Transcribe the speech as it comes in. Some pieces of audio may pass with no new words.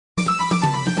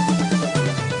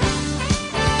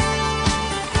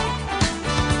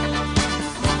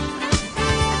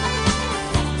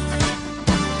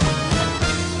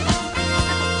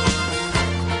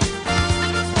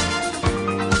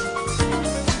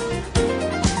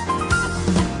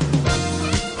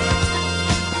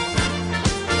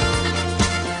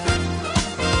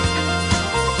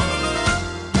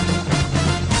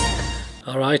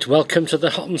Right, welcome to the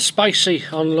hot and spicy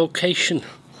on location.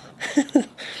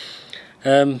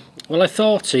 Well, I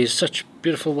thought it's such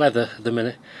beautiful weather at the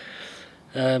minute,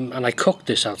 and I cooked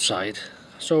this outside,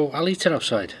 so I'll eat it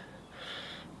outside.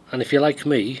 And if you're like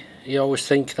me, you always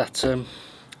think that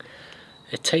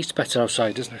it tastes better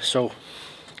outside, doesn't it? So,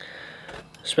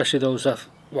 especially those that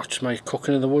watch my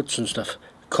cooking in the woods and stuff.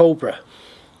 Cobra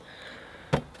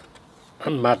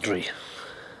and Madry.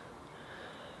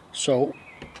 So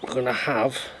we're going to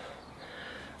have,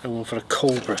 I'm going for a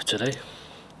Cobra today,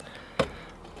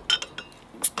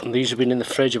 and these have been in the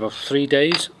fridge about 3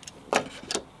 days,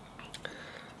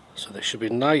 so they should be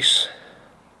nice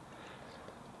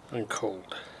and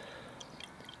cold.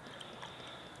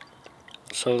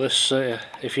 So this,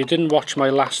 if you didn't watch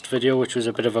my last video, which was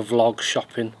a bit of a vlog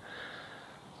shopping,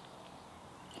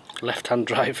 left hand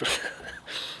drive.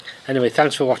 Anyway,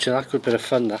 thanks for watching that, good bit of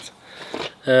fun that.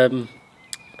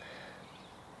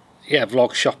 Yeah,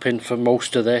 vlog shopping for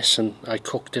most of this, and I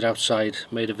cooked it outside,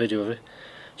 made a video of it.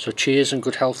 So cheers and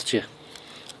good health to you.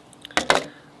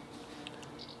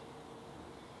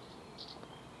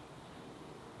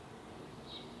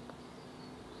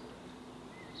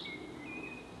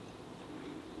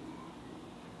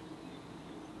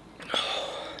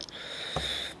 Oh,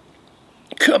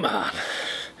 come on.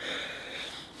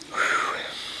 Whew.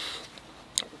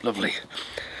 Lovely.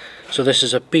 So this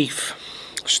is a beef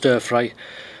stir fry,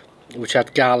 which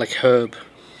had garlic, herb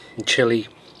and chilli,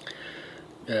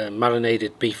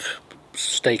 marinated beef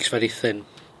steaks very thin,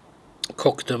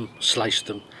 cooked them, sliced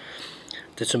them,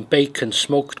 did some bacon,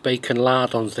 smoked bacon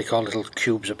lardons, they call little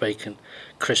cubes of bacon,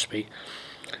 crispy,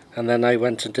 and then I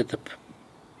went and did the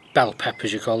bell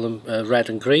peppers, you call them, red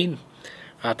and green,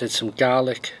 added some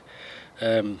garlic,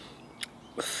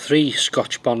 3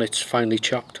 Scotch bonnets finely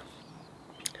chopped,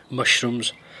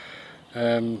 mushrooms,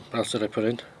 what else did I put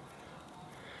in?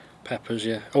 Peppers,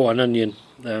 yeah. Oh, an onion.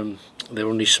 They're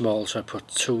only small, so I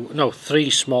put 3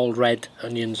 small red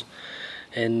onions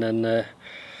in, and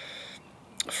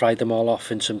fried them all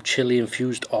off in some chili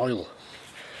infused oil.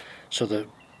 So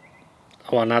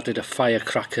and added a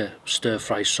Firecracker stir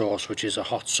fry sauce, which is a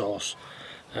hot sauce.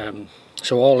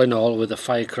 So all in all, with a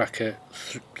Firecracker,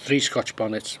 3 Scotch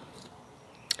bonnets,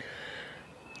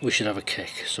 we should have a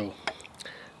kick. So.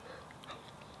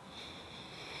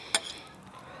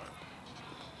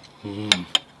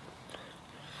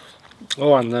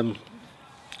 Oh, and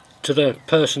to the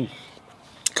person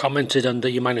commented under,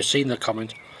 you might have seen the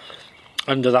comment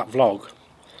under that vlog,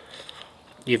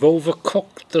 "You've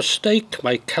overcooked the steak,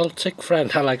 my Celtic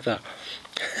friend." I like that.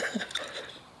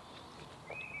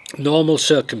 Normal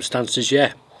circumstances,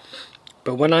 yeah,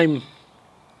 but when I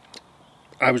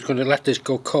was going to let this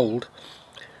go cold,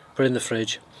 put it in the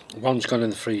fridge, one's gone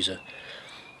in the freezer,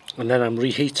 and then I'm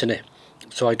reheating it,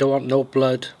 so I don't want no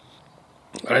blood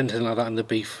or anything like that in the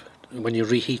beef when you're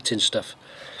reheating stuff.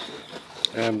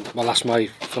 Well, that's my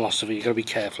philosophy, you got to be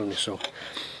careful in this, so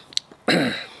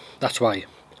that's why.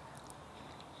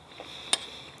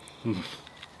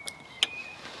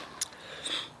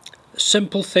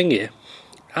 Simple thing here,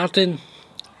 adding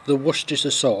the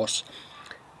Worcestershire sauce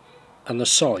and the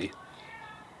soy,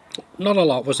 not a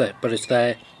lot was it, but it's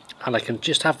there, and I can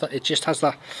just have that, it just has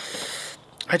that,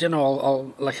 I don't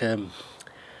know, like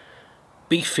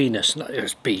beefiness, not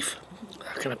it's beef,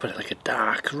 how can I put it, like a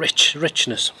dark,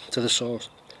 richness to the sauce.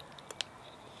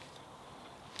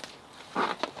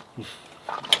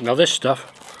 Now this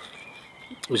stuff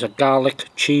is a garlic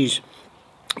cheese,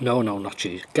 no not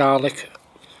cheese, garlic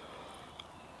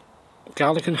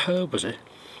and herb, was it?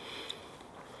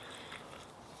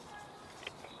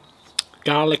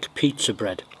 Garlic pizza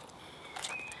bread.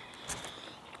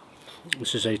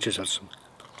 This is H's had some.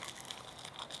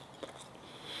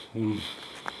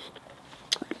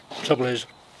 Trouble is,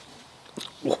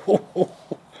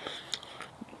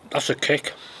 that's a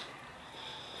kick.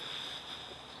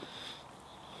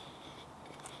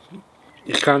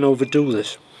 You can't overdo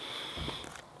this,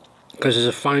 because there's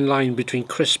a fine line between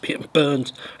crispy and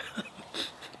burnt.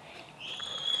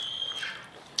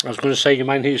 I was going to say you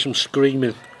might hear some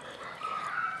screaming.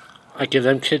 I give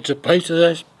them kids a plate of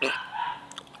this,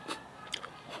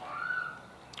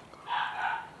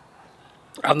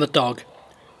 and the dog.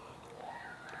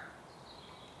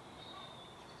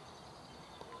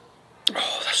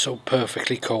 Oh, that's so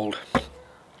perfectly cold.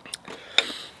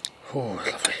 Oh,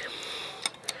 lovely.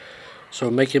 So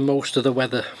making most of the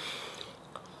weather.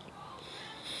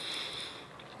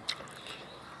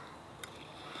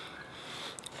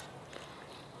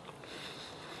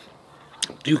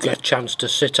 Do you get a chance to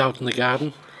sit out in the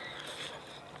garden?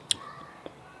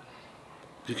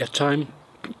 Do you get time?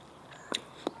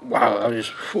 Wow, that is...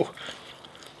 Whew.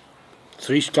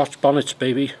 3 Scotch bonnets,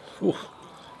 baby. Ooh.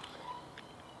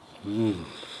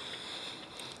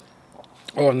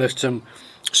 Oh, and there's some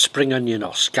spring onion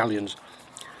or scallions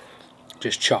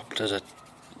just chopped as a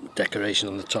decoration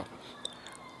on the top.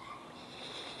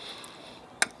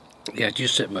 Yeah, do you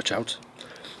sit much out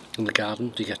in the garden?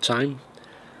 Do you get time?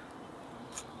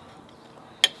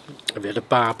 Have you had a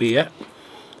barbie yet?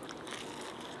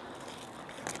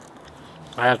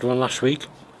 I had one last week.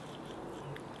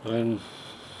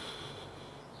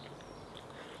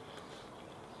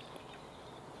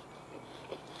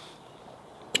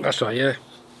 That's right, yeah.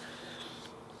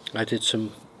 I did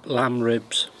some lamb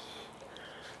ribs.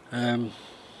 What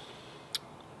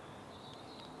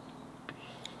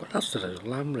else did I do?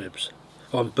 Lamb ribs.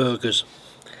 Oh, and burgers.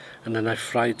 And then I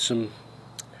fried some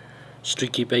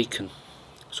streaky bacon.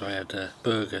 So I had a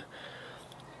burger,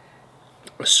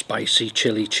 a spicy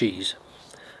chili cheese.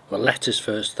 Well, lettuce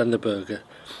first, then the burger,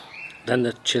 then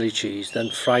the chili cheese,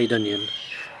 then fried onion.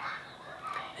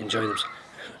 Enjoy them.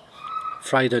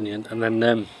 Fried onion, and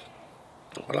then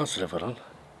what else did I put on?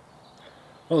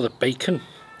 Oh, the bacon,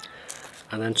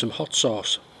 and then some hot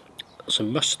sauce,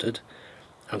 some mustard,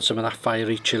 and some of that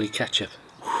fiery chili ketchup.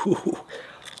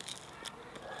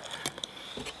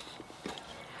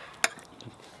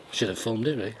 Should have filmed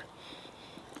it, right?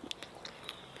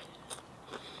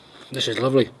 This is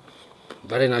lovely.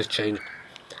 Very nice change.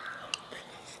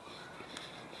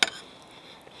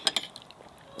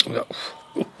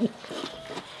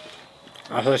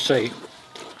 As I say,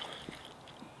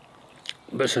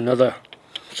 there's another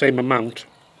same amount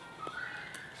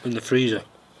in the freezer.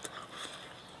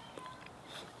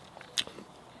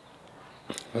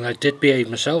 And I did behave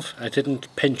myself. I didn't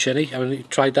pinch any. I only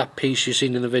tried that piece you've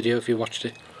seen in the video if you watched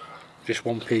it. Just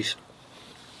one piece.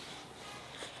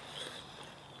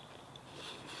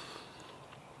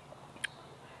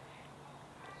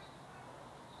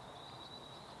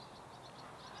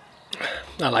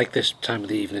 I like this time of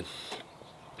the evening.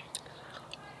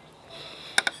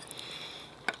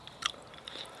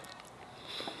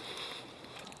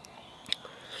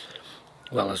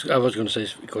 Well, I was going to say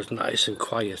it goes nice and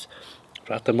quiet,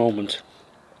 but at the moment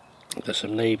there's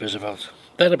some neighbours about.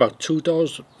 They're about 2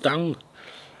 doors down,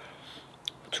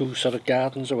 2 sort of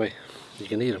gardens away. You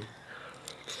can hear them.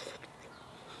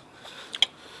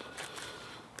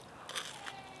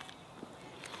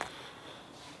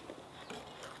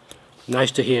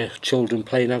 Nice to hear children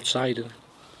playing outside.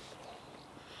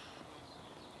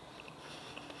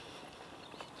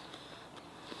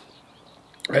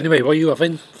 Anyway, what are you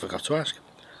having? Forgot to ask.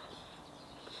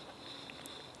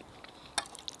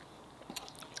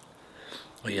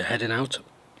 Are you heading out?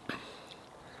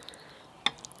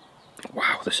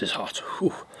 Wow, this is hot.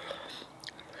 Whew.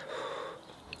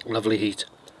 Lovely heat.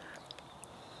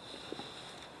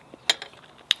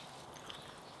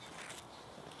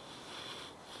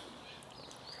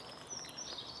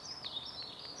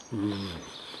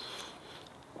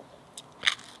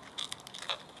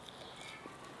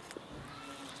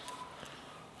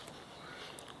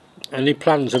 Any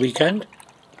plans the weekend?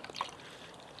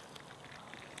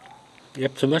 You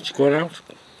up to much? Going out?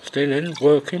 Staying in?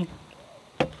 Working?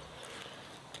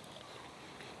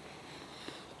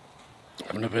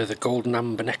 Having a bit of the golden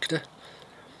amber nectar.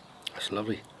 That's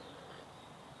lovely.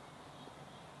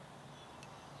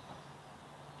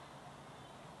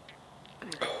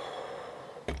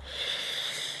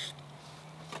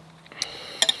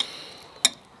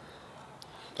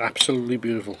 Absolutely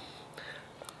beautiful.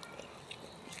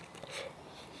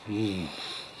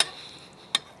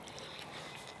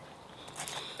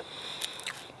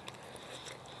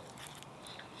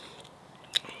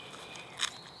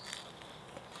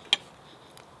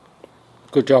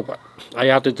 Good job. I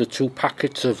added the 2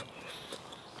 packets of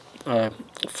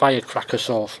Firecracker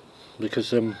sauce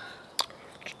because it's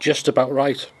just about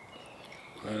right.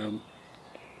 It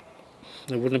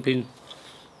wouldn't have been,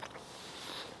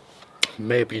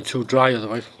 may have been too dry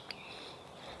otherwise.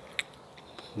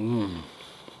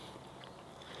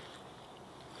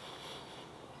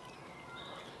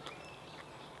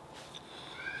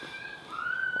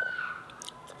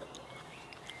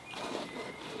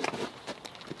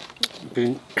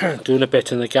 Been doing a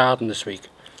bit in the garden this week.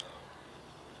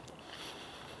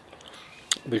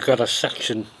 We've got a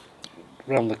section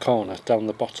round the corner, down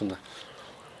the bottom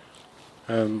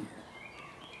there.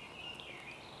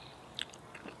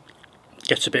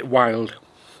 Gets a bit wild,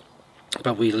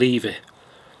 but we leave it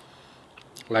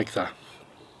like that.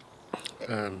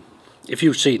 If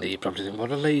you've seen it, you probably think,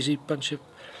 what a lazy bunch of...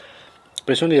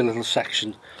 But it's only a little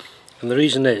section, and the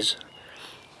reason is,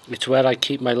 it's where I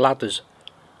keep my ladders.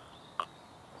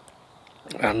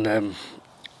 And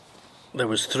there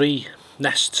was 3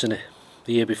 nests in it,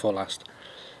 the year before last.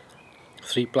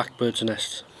 3 blackbirds'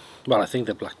 nests. Well, I think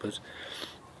they're blackbirds.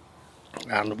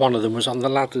 And one of them was on the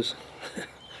ladders.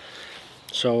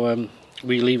 So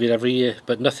we leave it every year,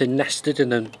 but nothing nested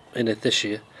in it this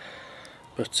year.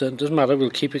 But it doesn't matter, we'll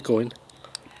keep it going.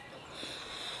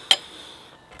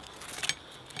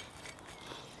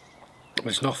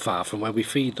 It's not far from where we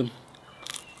feed them.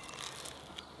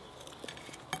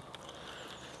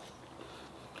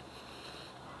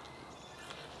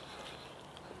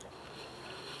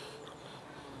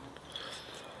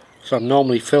 So I'm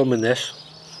normally filming this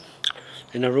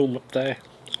in a room up there.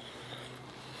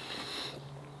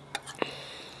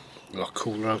 A lot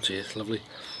cooler out here, it's lovely.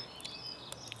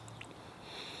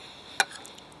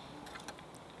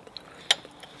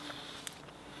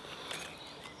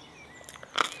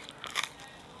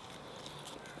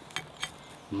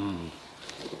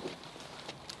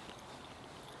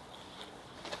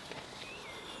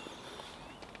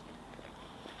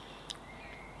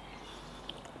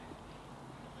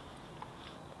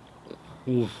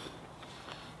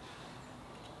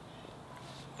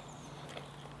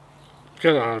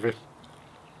 Get out of it.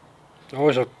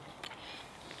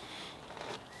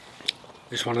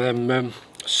 It's one of them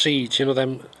seeds, you know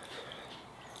them,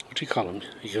 what do you call them?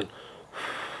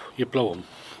 You blow them.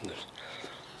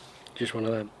 Just one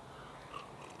of them.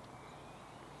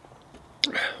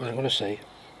 What I'm going to say,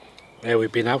 yeah,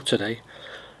 we've been out today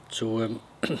to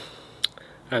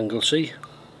Anglesey,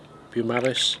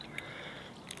 Beaumaris,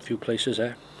 a few places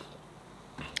there.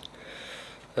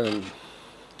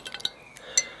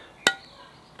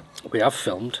 We have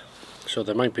filmed, so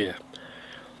there might be a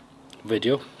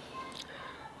video.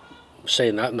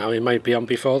 Saying that now, it might be on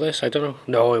before this, I don't know.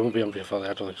 No, it won't be on before that,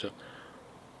 I don't think so.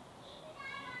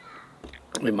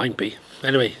 It might be.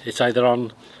 Anyway, it's either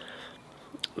on,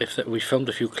 we filmed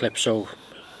a few clips, so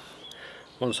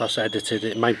once that's edited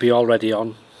it might be already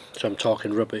on, so I'm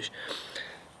talking rubbish,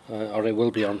 or it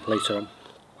will be on later on,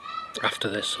 after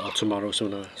this, or tomorrow,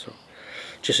 something like that. So,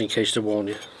 just in case to warn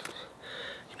you,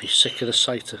 you'd be sick of the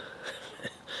sight of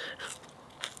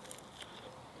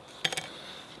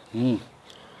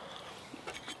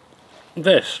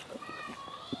this,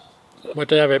 what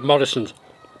they have at Morrison's.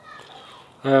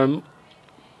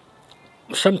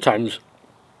 Sometimes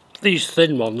these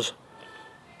thin ones,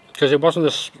 because it wasn't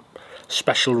a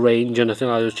special range or anything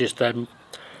like that, it was just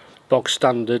bog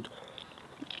standard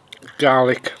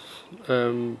garlic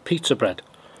pizza bread.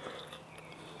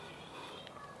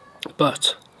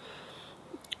 But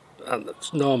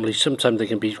normally sometimes they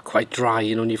can be quite dry,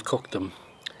 you know, when you've cooked them.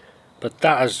 But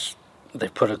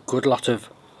they've put a good lot of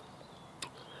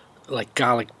like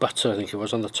garlic butter, I think it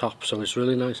was, on the top, so it's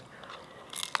really nice.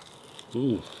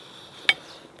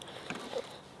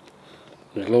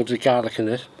 There's loads of garlic in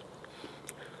this.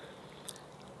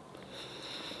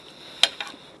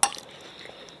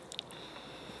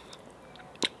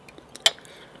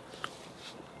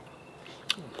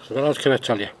 So what else can I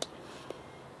tell you?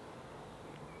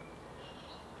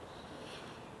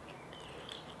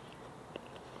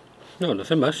 No,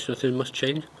 nothing much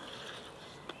change.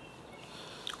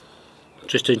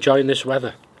 Just enjoying this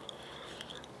weather.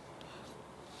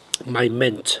 My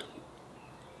mint,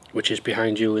 which is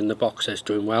behind you in the box, is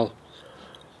doing well,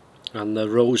 and the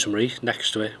rosemary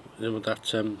next to it, you know,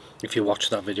 that if you watch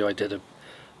that video, I did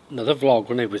another vlog,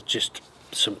 wasn't it, with just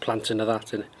some planting of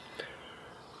that in it,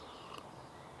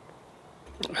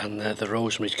 and the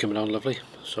rosemary's coming on lovely,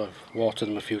 so I've watered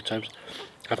them a few times.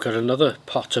 I've got another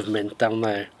pot of mint down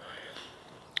there,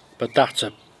 but that's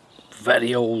a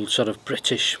very old sort of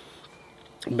British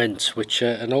mint, which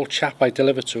an old chap I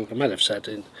delivered to, I might have said,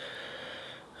 in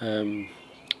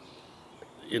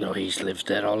you know, he's lived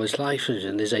there all his life, he's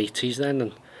in his 80s then,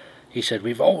 and he said,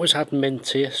 we've always had mint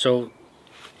here, so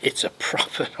it's a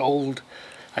proper old.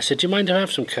 I said, do you mind if I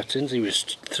have some cuttings? He was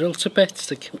thrilled to bits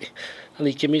to give me, and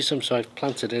he gave me some, so I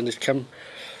planted it, and it's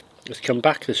come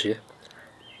back this year.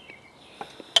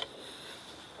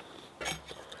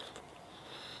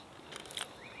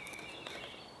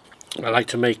 I like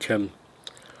to make you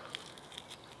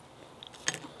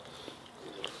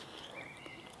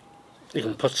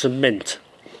can put some mint,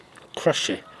 crush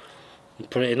it, and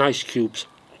put it in ice cubes.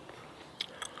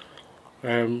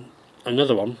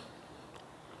 Another one,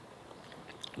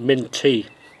 mint tea,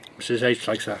 Mrs H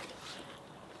likes that.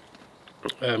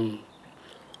 And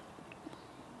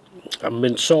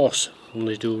mint sauce, when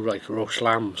they do like roast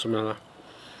lamb, something like that.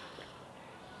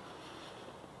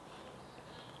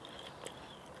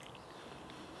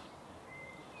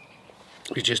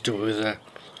 You just do it with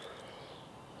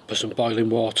put some boiling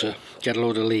water, get a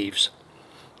load of leaves,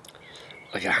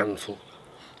 like a handful,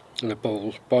 in a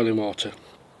bowl, boiling water,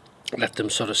 let them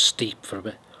sort of steep for a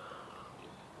bit,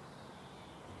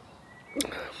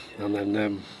 and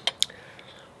then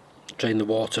drain the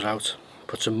water out,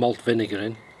 put some malt vinegar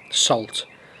in, salt,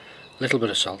 a little bit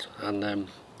of salt, and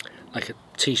like a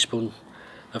teaspoon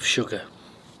of sugar.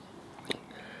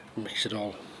 Mix it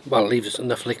all, well, leave it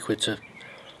enough liquid to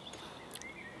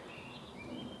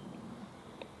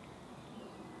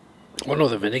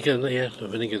the vinegar, yeah, the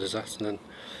vinegar does that, and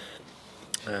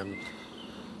then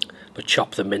but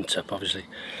chop the mint up, obviously,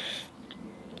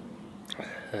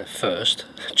 first.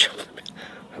 Chop the mint,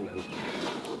 and then,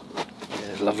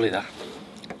 yeah, lovely that.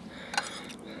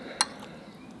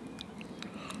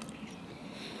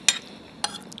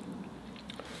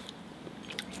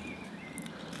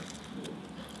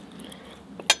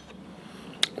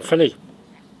 Funny,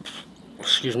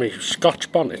 excuse me,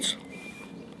 Scotch bonnets.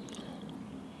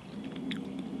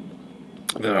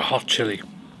 They're a hot chilli.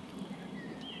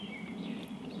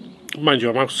 Mind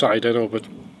you, I'm outside, I know, but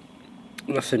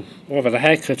nothing. Oh, I've had a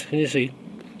haircut, can you see?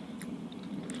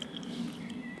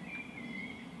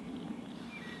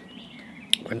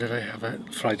 When did I have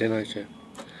it? Friday night, yeah.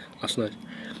 Last night.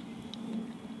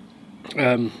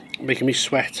 Making me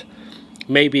sweat.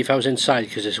 Maybe if I was inside,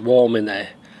 because it's warm in there.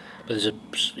 But there's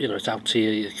it's out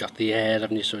here, you've got the air,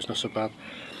 haven't you, so it's not so bad.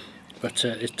 But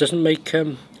it doesn't make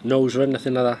nose or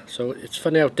anything like that, so it's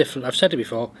funny how different. I've said it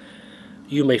before,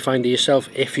 you may find it yourself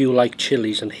if you like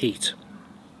chilies and heat.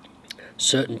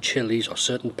 Certain chilies or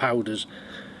certain powders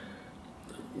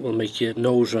will make your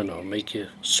nose run or make you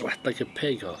sweat like a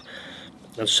pig,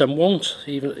 and some won't,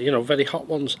 even very hot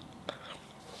ones.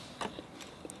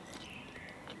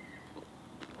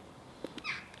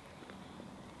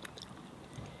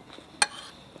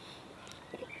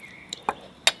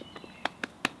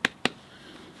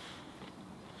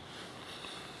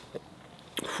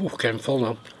 Getting full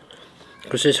now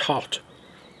because it's hot,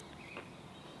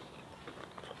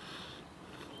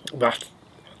 but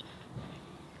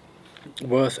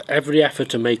worth every effort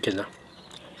to making that.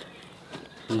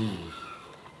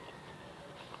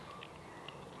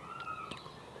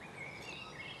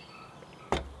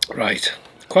 Right,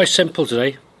 quite simple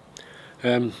today.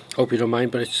 Hope you don't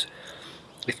mind, but it's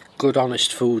good,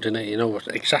 honest food, and you know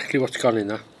exactly what's gone in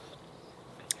there,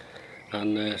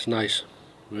 and it's nice,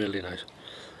 really nice.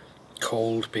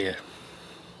 Cold beer,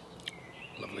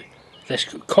 lovely. This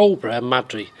Cobra and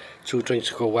Madri, 2 drinks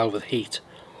to go well with heat.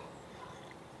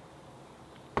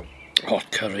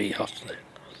 Hot curry, hot.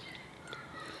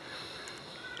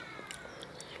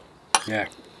 Yeah,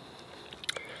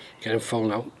 getting full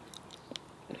now.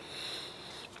 A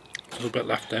little bit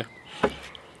left there, but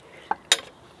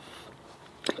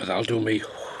that'll do me.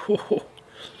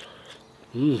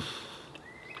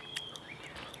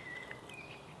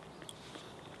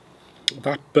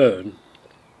 That burn,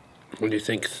 when you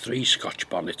think 3 Scotch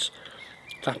bonnets,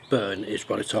 that burn is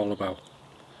what it's all about.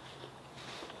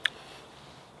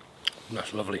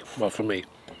 That's lovely, well, for me.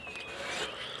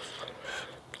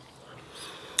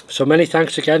 So many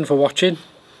thanks again for watching.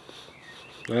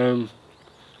 Have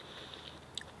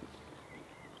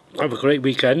a great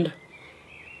weekend.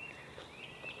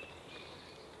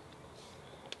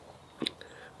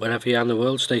 Wherever you are in the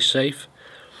world, stay safe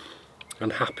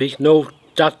and happy. No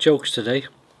dad jokes today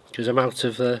because I'm out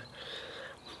of the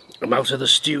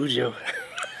studio.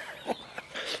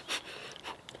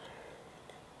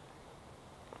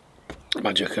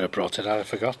 Imagine I could have brought it out, I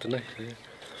forgot, didn't I? Yeah.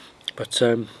 But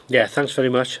yeah, thanks very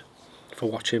much for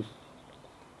watching.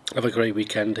 Have a great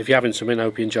weekend. If you're having something, I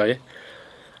hope you enjoy it,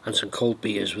 and some cold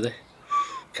beers with it.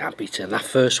 Can't beat it. And that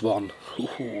first one,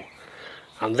 ooh.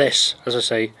 And this, as I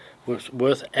say, was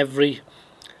worth every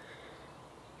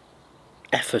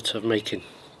effort of making.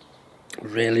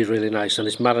 Really, really nice, and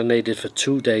it's marinated for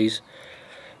 2 days.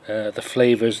 The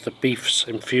flavours, the beef's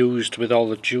infused with all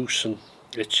the juice, and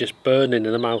it's just burning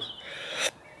in the mouth.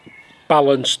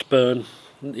 Balanced burn,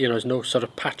 there's no sort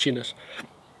of patchiness.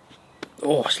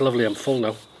 Oh, it's lovely. I'm full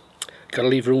now. Got to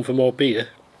leave room for more beer,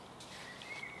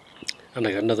 and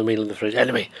I got another meal in the fridge.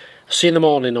 Anyway, I'll see you in the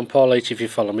morning on Paul H if you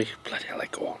follow me. Bloody hell,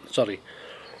 go on. Sorry.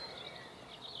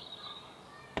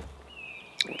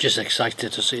 I'm just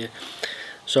excited to see you.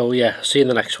 So yeah, see you in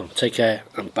the next one. Take care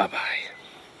and bye bye.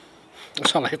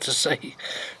 That's all I had to say.